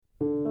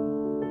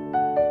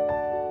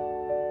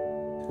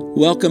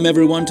Welcome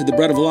everyone to the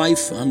Bread of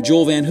Life. I'm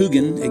Joel Van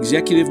Hoogen,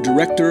 Executive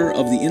Director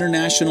of the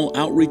International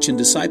Outreach and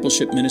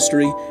Discipleship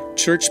Ministry,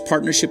 Church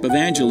Partnership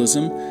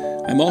Evangelism.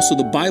 I'm also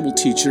the Bible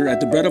teacher at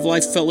the Bread of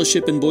Life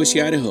Fellowship in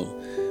Boise, Idaho.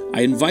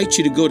 I invite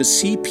you to go to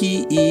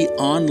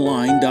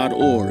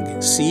cpeonline.org,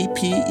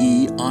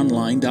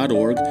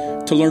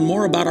 cpeonline.org, to learn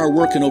more about our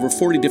work in over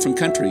 40 different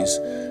countries.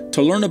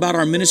 To learn about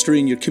our ministry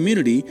in your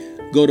community,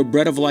 go to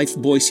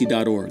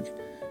breadoflifeboise.org.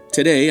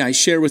 Today, I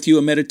share with you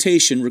a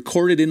meditation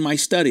recorded in my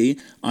study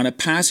on a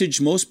passage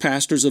most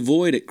pastors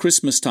avoid at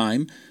Christmas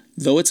time,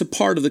 though it's a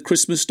part of the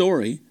Christmas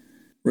story.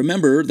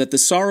 Remember that the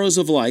sorrows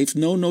of life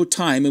know no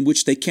time in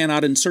which they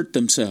cannot insert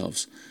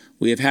themselves.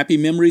 We have happy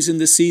memories in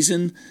this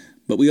season,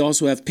 but we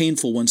also have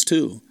painful ones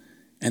too.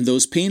 And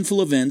those painful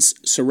events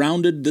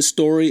surrounded the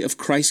story of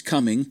Christ's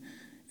coming,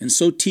 and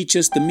so teach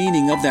us the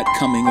meaning of that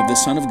coming of the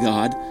Son of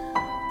God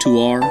to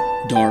our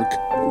dark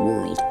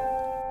world.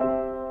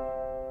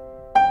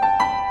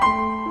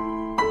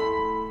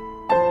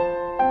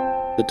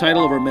 The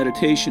title of our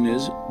meditation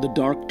is The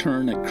Dark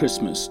Turn at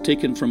Christmas,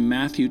 taken from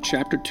Matthew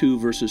chapter 2,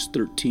 verses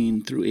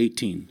 13 through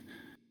 18.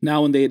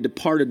 Now when they had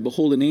departed,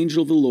 behold, an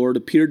angel of the Lord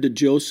appeared to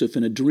Joseph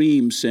in a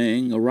dream,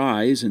 saying,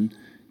 Arise, and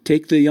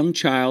take the young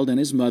child and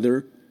his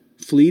mother,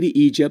 flee to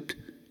Egypt,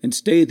 and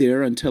stay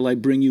there until I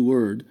bring you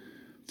word,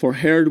 for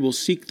Herod will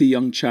seek the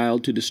young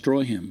child to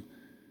destroy him.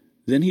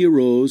 Then he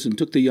arose and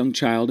took the young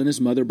child and his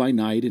mother by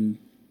night, and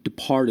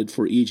departed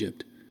for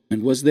Egypt,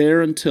 and was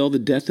there until the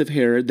death of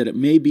Herod, that it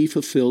may be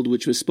fulfilled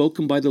which was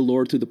spoken by the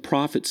Lord through the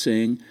prophet,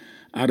 saying,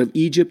 Out of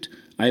Egypt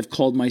I have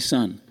called my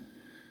son.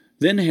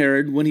 Then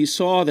Herod, when he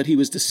saw that he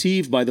was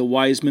deceived by the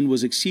wise men,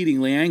 was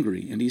exceedingly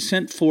angry, and he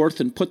sent forth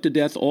and put to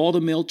death all the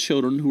male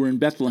children who were in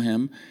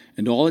Bethlehem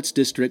and all its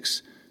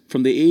districts,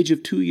 from the age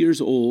of 2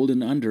 years old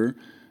and under,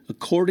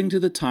 according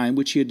to the time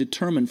which he had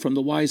determined from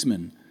the wise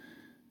men.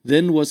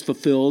 Then was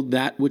fulfilled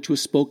that which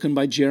was spoken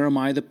by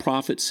Jeremiah the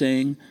prophet,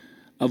 saying,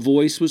 A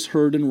voice was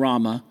heard in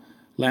Ramah,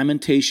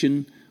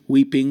 lamentation,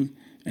 weeping,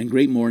 and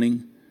great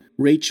mourning,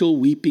 Rachel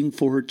weeping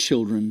for her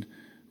children,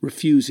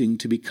 refusing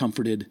to be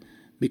comforted,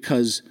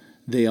 because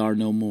they are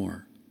no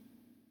more.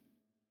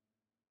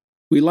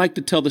 We like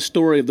to tell the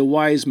story of the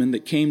wise men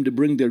that came to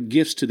bring their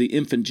gifts to the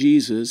infant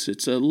Jesus.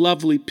 It's a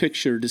lovely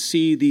picture to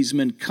see these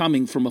men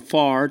coming from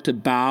afar to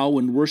bow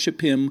and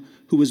worship him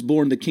who was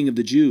born the King of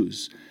the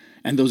Jews.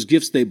 And those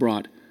gifts they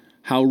brought,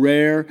 how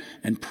rare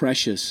and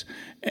precious.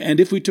 And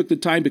if we took the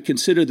time to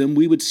consider them,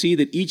 we would see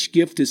that each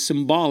gift is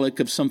symbolic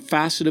of some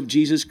facet of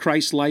Jesus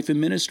Christ's life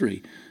and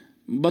ministry.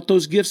 But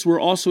those gifts were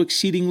also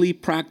exceedingly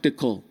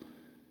practical.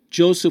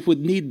 Joseph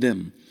would need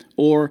them,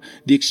 or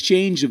the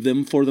exchange of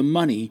them for the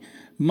money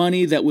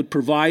that would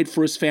provide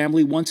for his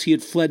family once he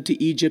had fled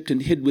to Egypt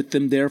and hid with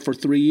them there for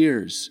 3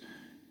 years.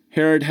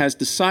 Herod has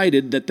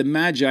decided that the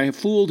Magi have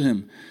fooled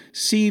him,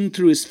 seen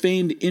through his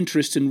feigned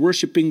interest in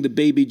worshiping the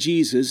baby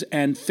Jesus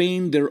and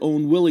feigned their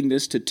own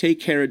willingness to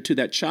take Herod to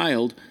that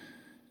child.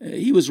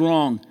 He was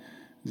wrong.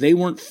 They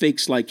weren't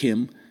fakes like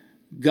him.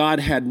 God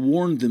had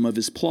warned them of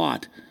his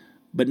plot.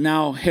 But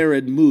now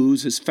Herod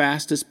moves as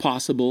fast as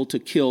possible to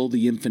kill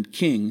the infant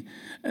king.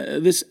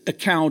 This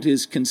account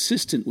is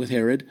consistent with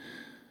Herod.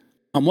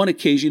 On one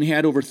occasion, he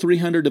had over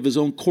 300 of his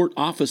own court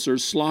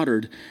officers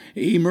slaughtered.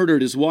 He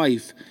murdered his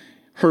wife,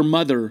 her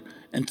mother,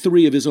 and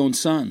 3 of his own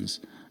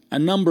sons. A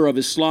number of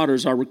his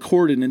slaughters are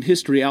recorded in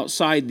history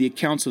outside the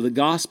accounts of the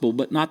gospel,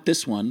 but not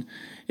this one.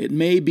 It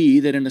may be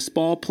that in a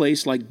small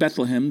place like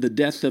Bethlehem, the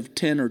death of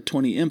 10 or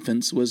 20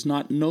 infants was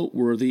not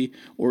noteworthy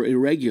or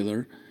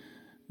irregular,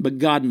 but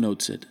God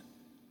notes it.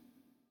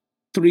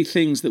 3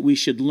 things that we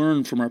should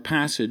learn from our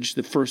passage.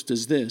 The first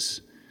is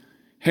this: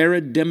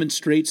 Herod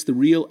demonstrates the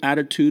real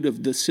attitude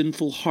of the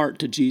sinful heart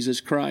to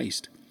Jesus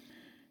Christ.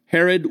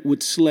 Herod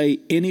would slay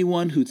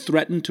anyone who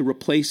threatened to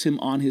replace him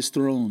on his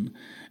throne.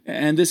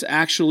 And this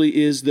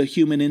actually is the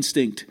human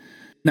instinct.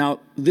 Now,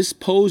 this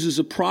poses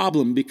a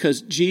problem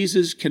because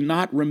Jesus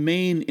cannot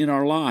remain in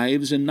our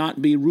lives and not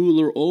be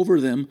ruler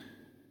over them.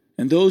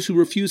 And those who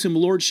refuse him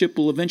lordship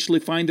will eventually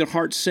find their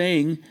hearts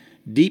saying,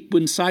 deep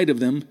inside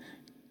of them,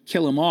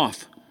 kill him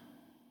off.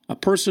 A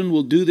person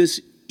will do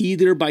this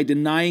either by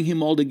denying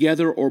him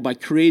altogether or by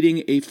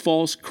creating a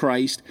false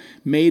Christ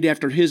made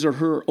after his or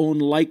her own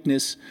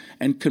likeness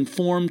and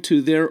conform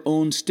to their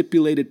own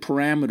stipulated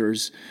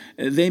parameters.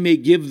 They may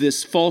give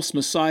this false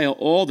Messiah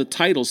all the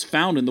titles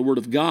found in the Word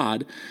of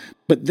God,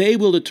 but they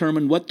will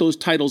determine what those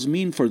titles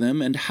mean for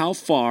them and how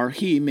far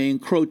he may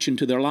encroach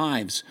into their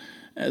lives.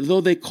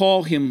 Though they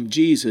call him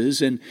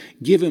Jesus and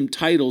give him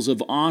titles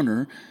of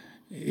honor,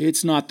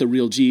 it's not the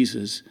real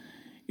Jesus.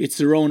 It's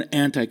their own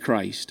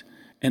Antichrist,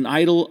 an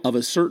idol of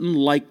a certain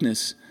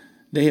likeness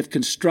they have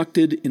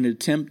constructed in an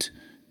attempt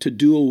to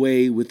do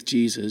away with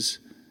Jesus.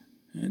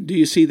 Do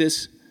you see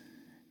this?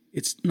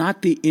 It's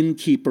not the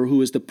innkeeper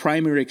who is the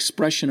primary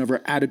expression of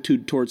our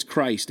attitude towards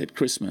Christ at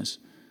Christmas.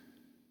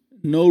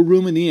 No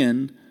room in the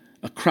inn,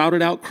 a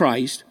crowded out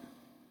Christ.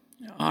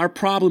 Our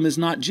problem is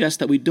not just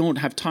that we don't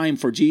have time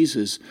for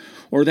Jesus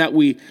or that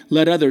we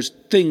let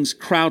things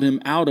crowd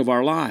him out of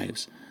our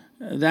lives.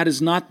 That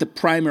is not the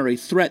primary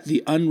threat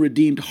the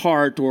unredeemed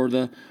heart or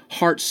the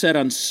heart set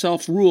on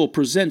self-rule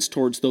presents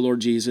towards the Lord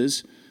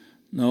Jesus.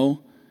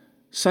 No,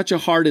 such a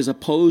heart is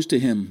opposed to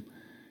him,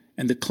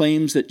 and the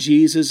claims that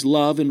Jesus'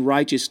 love and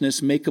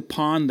righteousness make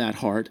upon that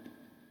heart.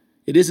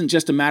 It isn't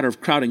just a matter of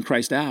crowding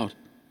Christ out.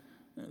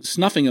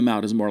 Snuffing him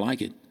out is more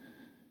like it.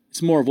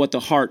 It's more of what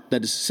the heart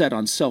that is set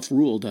on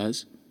self-rule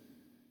does.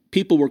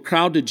 People will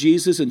crowd to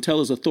Jesus until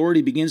his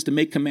authority begins to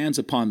make commands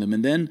upon them.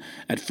 And then,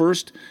 at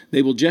first,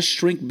 they will just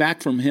shrink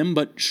back from him,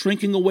 but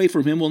shrinking away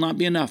from him will not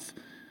be enough.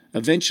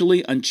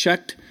 Eventually,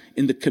 unchecked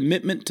in the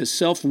commitment to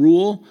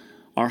self-rule,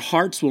 our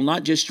hearts will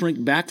not just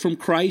shrink back from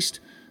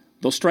Christ,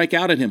 they'll strike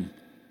out at him.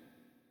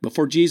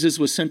 Before Jesus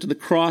was sent to the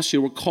cross,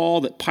 you'll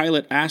recall that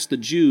Pilate asked the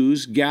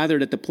Jews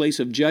gathered at the place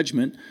of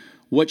judgment,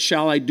 "What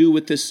shall I do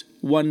with this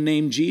one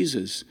named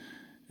Jesus?"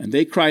 And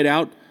they cried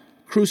out,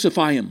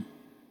 "Crucify him."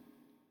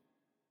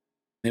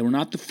 They were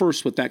not the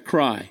first with that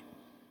cry.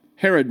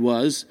 Herod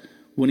was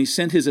when he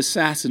sent his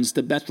assassins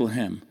to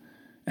Bethlehem.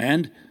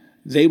 And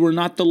they were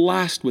not the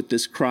last with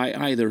this cry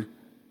either.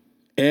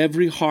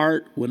 Every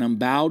heart, when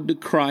unbowed to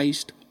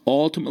Christ,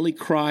 ultimately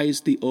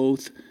cries the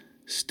oath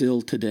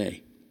still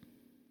today.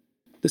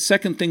 The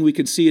second thing we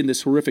can see in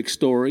this horrific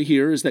story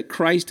here is that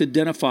Christ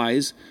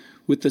identifies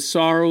with the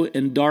sorrow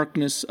and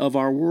darkness of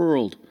our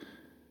world.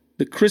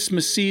 The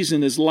Christmas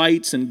season is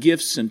lights and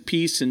gifts and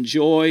peace and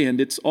joy,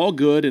 and it's all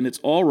good and it's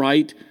all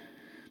right,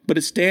 but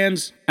it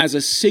stands as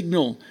a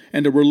signal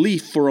and a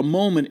relief for a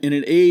moment in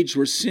an age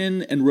where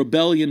sin and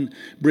rebellion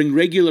bring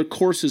regular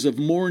courses of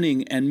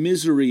mourning and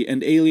misery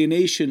and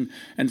alienation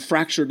and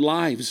fractured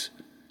lives.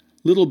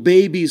 Little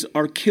babies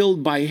are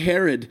killed by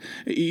Herod.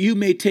 You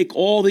may take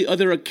all the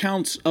other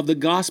accounts of the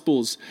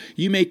Gospels.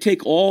 You may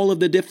take all of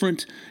the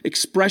different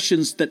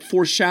expressions that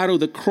foreshadow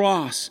the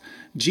cross.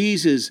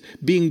 Jesus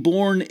being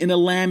born in a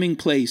lambing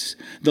place,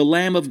 the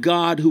Lamb of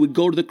God who would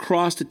go to the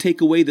cross to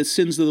take away the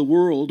sins of the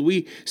world.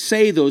 We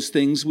say those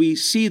things, we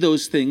see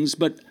those things,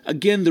 but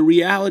again, the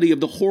reality of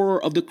the horror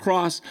of the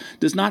cross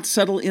does not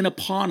settle in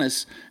upon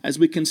us as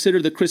we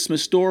consider the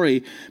Christmas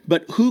story.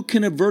 But who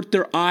can avert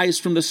their eyes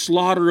from the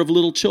slaughter of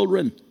little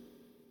children?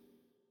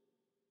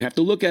 We have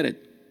to look at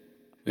it.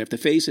 We have to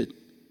face it.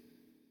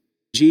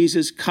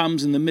 Jesus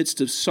comes in the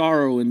midst of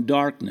sorrow and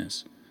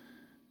darkness.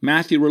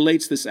 Matthew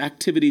relates this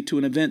activity to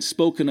an event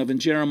spoken of in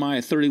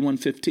Jeremiah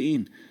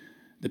 31:15.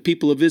 The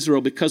people of Israel,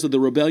 because of the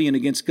rebellion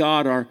against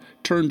God, are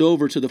turned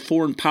over to the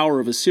foreign power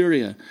of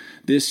Assyria.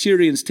 The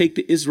Assyrians take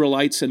the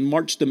Israelites and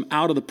march them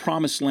out of the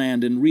promised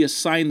land and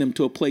reassign them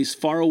to a place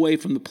far away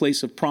from the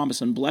place of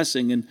promise and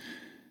blessing. And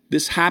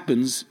this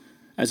happens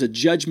as a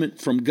judgment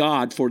from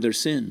God for their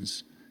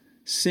sins.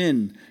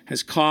 Sin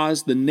has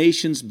caused the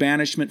nation's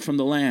banishment from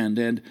the land,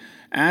 and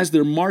as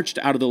they're marched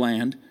out of the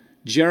land,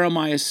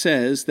 Jeremiah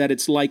says that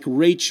it's like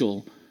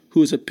Rachel,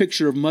 who is a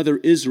picture of Mother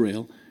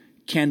Israel,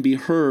 can be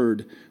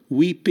heard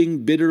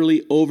weeping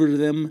bitterly over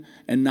them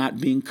and not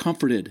being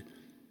comforted.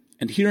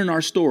 And here in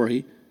our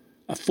story,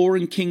 a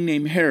foreign king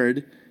named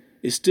Herod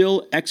is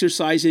still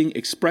exercising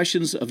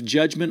expressions of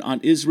judgment on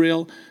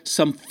Israel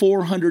some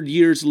 400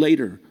 years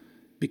later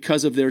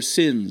because of their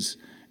sins,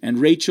 and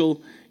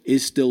Rachel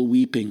is still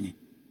weeping.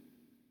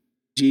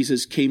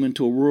 Jesus came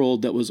into a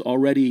world that was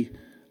already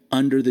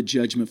under the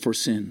judgment for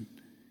sin.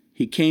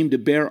 He came to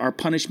bear our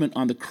punishment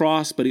on the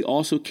cross, but he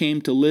also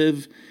came to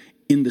live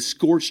in the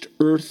scorched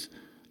earth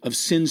of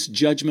sin's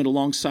judgment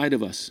alongside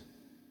of us.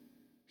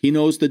 He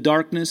knows the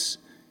darkness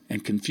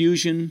and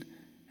confusion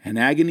and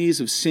agonies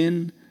of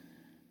sin,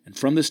 and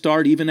from the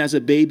start, even as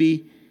a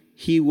baby,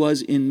 he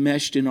was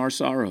enmeshed in our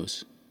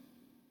sorrows.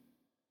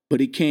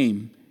 But he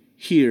came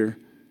here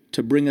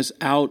to bring us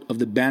out of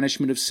the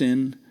banishment of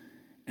sin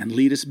and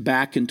lead us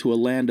back into a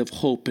land of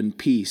hope and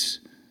peace.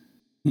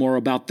 More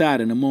about that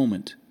in a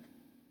moment.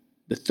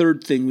 The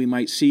third thing we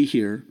might see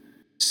here,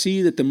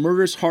 see that the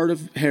murderous heart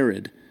of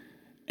Herod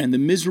and the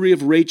misery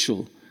of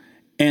Rachel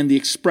and the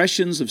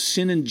expressions of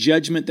sin and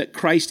judgment that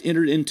Christ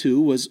entered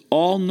into was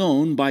all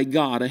known by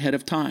God ahead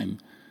of time.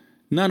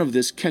 None of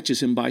this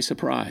catches him by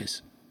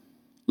surprise.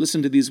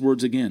 Listen to these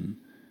words again.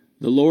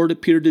 The Lord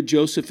appeared to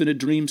Joseph in a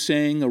dream,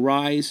 saying,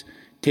 "Arise,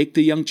 take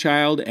the young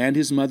child and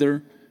his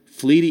mother,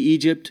 flee to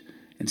Egypt,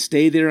 and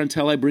stay there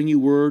until I bring you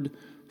word,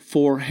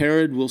 for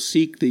Herod will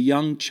seek the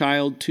young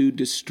child to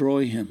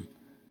destroy him."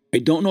 I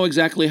don't know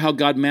exactly how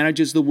God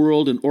manages the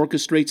world and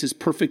orchestrates his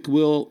perfect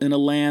will in a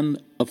land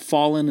of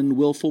fallen and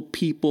willful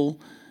people,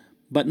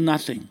 but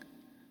nothing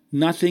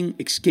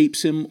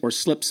escapes him or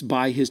slips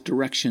by his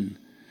direction.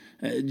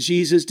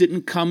 Jesus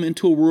didn't come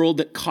into a world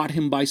that caught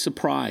him by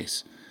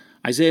surprise.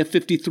 Isaiah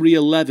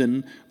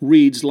 53:11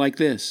 reads like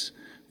this,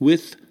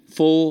 "With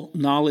full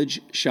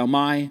knowledge shall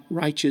my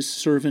righteous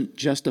servant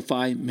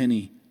justify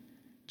many."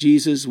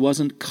 Jesus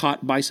wasn't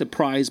caught by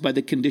surprise by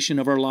the condition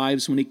of our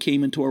lives when he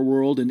came into our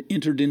world and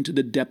entered into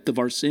the depth of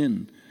our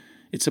sin.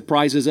 It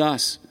surprises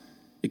us.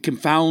 It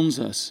confounds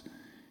us.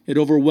 It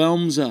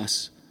overwhelms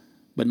us,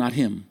 but not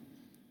him.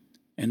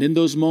 And in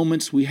those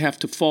moments, we have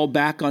to fall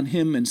back on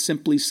him and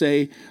simply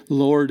say,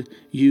 "Lord,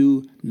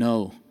 you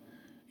know.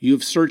 You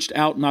have searched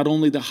out not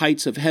only the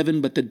heights of heaven,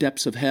 but the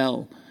depths of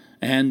hell,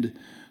 and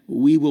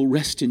we will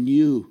rest in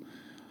you.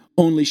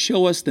 Only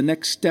show us the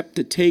next step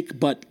to take,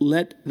 but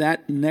let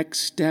that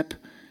next step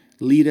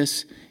lead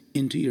us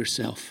into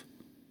yourself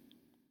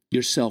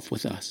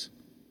with us.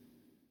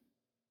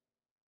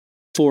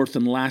 Fourth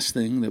and last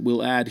thing that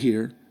we'll add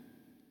here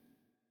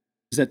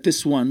is that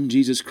this one,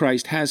 Jesus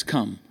Christ, has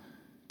come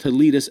to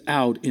lead us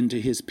out into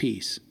his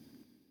peace.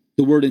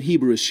 The word in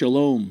Hebrew is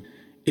shalom.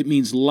 It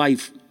means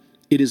life.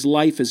 It is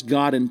life as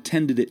God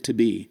intended it to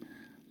be.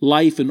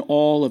 Life in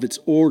all of its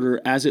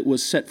order as it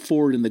was set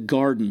forward in the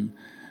garden.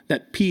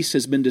 That peace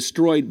has been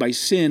destroyed by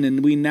sin,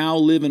 and we now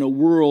live in a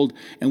world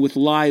and with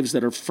lives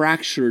that are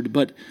fractured.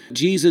 But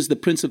Jesus, the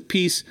Prince of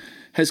Peace,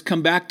 has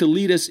come back to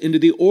lead us into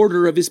the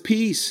order of his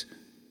peace.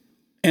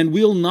 And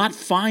we'll not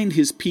find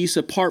his peace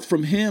apart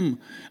from him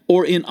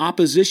or in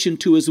opposition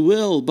to his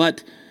will,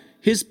 but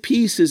his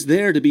peace is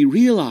there to be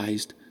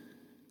realized.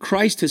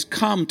 Christ has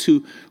come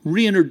to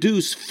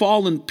reintroduce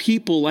fallen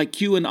people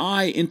like you and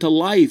I into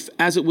life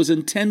as it was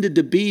intended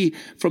to be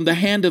from the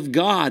hand of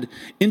God,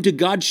 into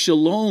God's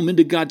shalom,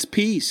 into God's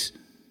peace.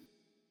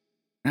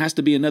 There has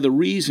to be another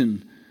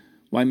reason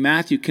why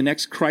Matthew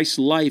connects Christ's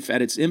life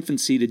at its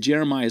infancy to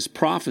Jeremiah's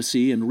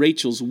prophecy and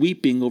Rachel's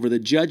weeping over the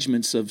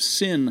judgments of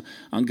sin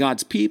on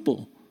God's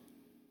people.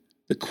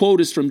 The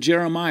quote is from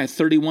Jeremiah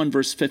 31,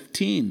 verse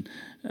 15.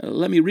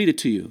 Let me read it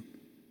to you.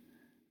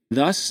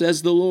 Thus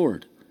says the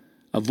Lord,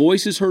 a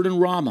voice is heard in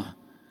Ramah,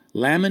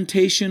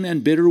 lamentation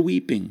and bitter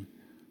weeping.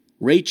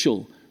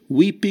 Rachel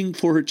weeping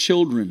for her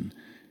children.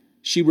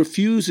 She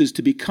refuses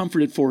to be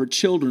comforted for her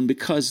children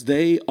because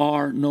they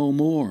are no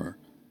more.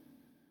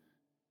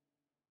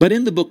 But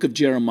in the book of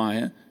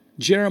Jeremiah,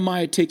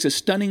 Jeremiah takes a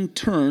stunning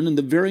turn in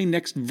the very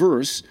next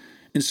verse,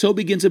 and so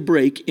begins a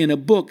break in a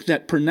book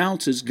that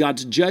pronounces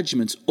God's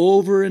judgments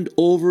over and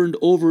over and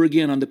over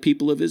again on the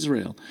people of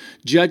Israel.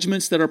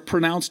 Judgments that are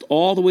pronounced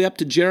all the way up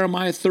to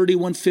Jeremiah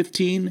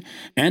 31:15,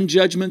 and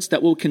judgments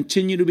that will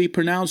continue to be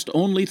pronounced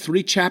only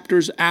 3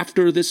 chapters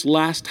after this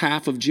last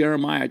half of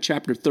Jeremiah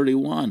chapter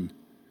 31.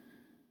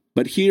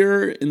 But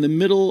here in the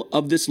middle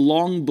of this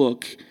long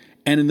book,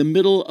 and in the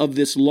middle of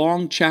this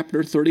long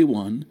chapter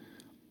 31,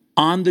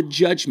 on the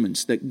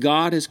judgments that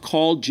God has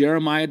called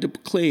Jeremiah to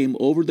proclaim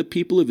over the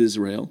people of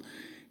Israel,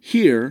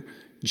 here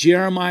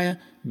Jeremiah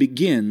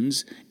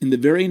begins in the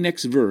very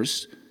next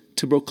verse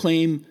to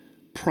proclaim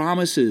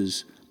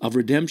promises of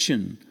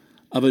redemption,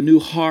 of a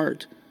new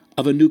heart,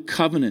 of a new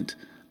covenant,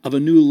 of a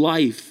new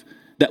life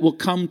that will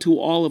come to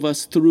all of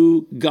us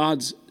through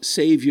God's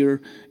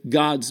Savior,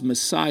 God's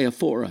Messiah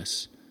for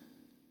us.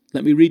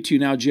 Let me read to you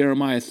now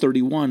Jeremiah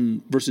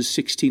 31, verses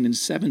 16 and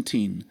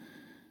 17.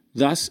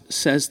 Thus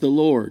says the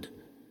Lord,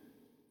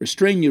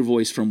 restrain your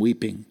voice from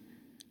weeping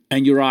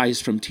and your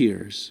eyes from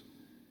tears.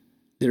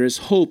 There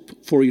is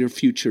hope for your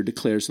future,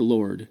 declares the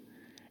Lord,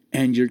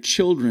 and your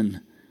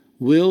children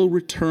will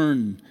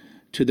return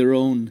to their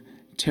own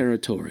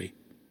territory.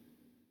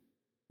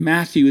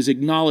 Matthew is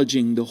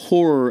acknowledging the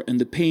horror and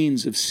the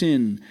pains of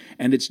sin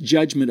and its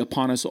judgment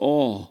upon us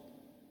all.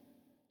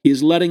 He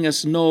is letting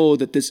us know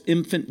that this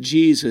infant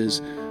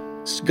Jesus,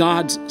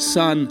 God's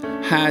Son,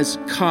 has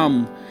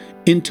come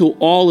into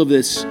all of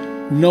this,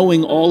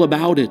 knowing all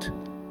about it.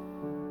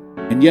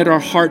 And yet our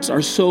hearts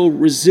are so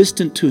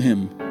resistant to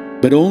him,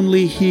 but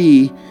only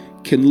he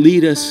can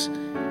lead us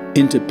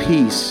into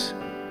peace,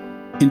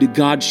 into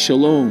God's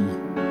shalom.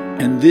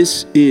 And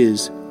this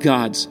is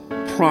God's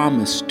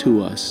promise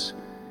to us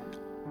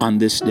on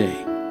this day.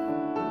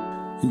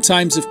 In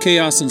times of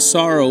chaos and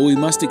sorrow, we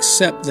must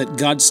accept that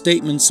God's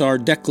statements are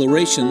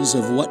declarations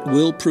of what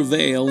will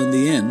prevail in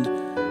the end,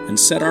 and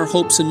set our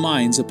hopes and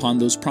minds upon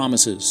those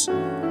promises.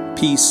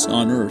 Peace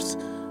on earth,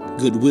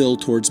 goodwill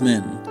towards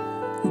men.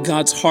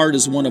 God's heart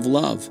is one of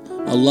love,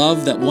 a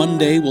love that one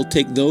day will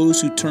take those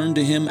who turn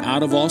to him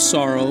out of all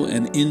sorrow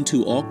and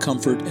into all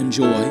comfort and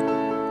joy.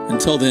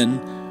 Until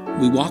then,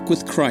 we walk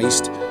with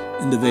Christ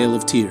in the vale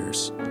of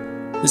tears.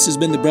 This has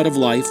been the Bread of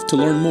Life. To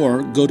learn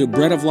more, go to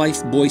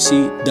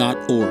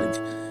breadoflifeboise.org.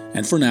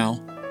 And for now,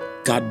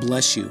 God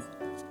bless you.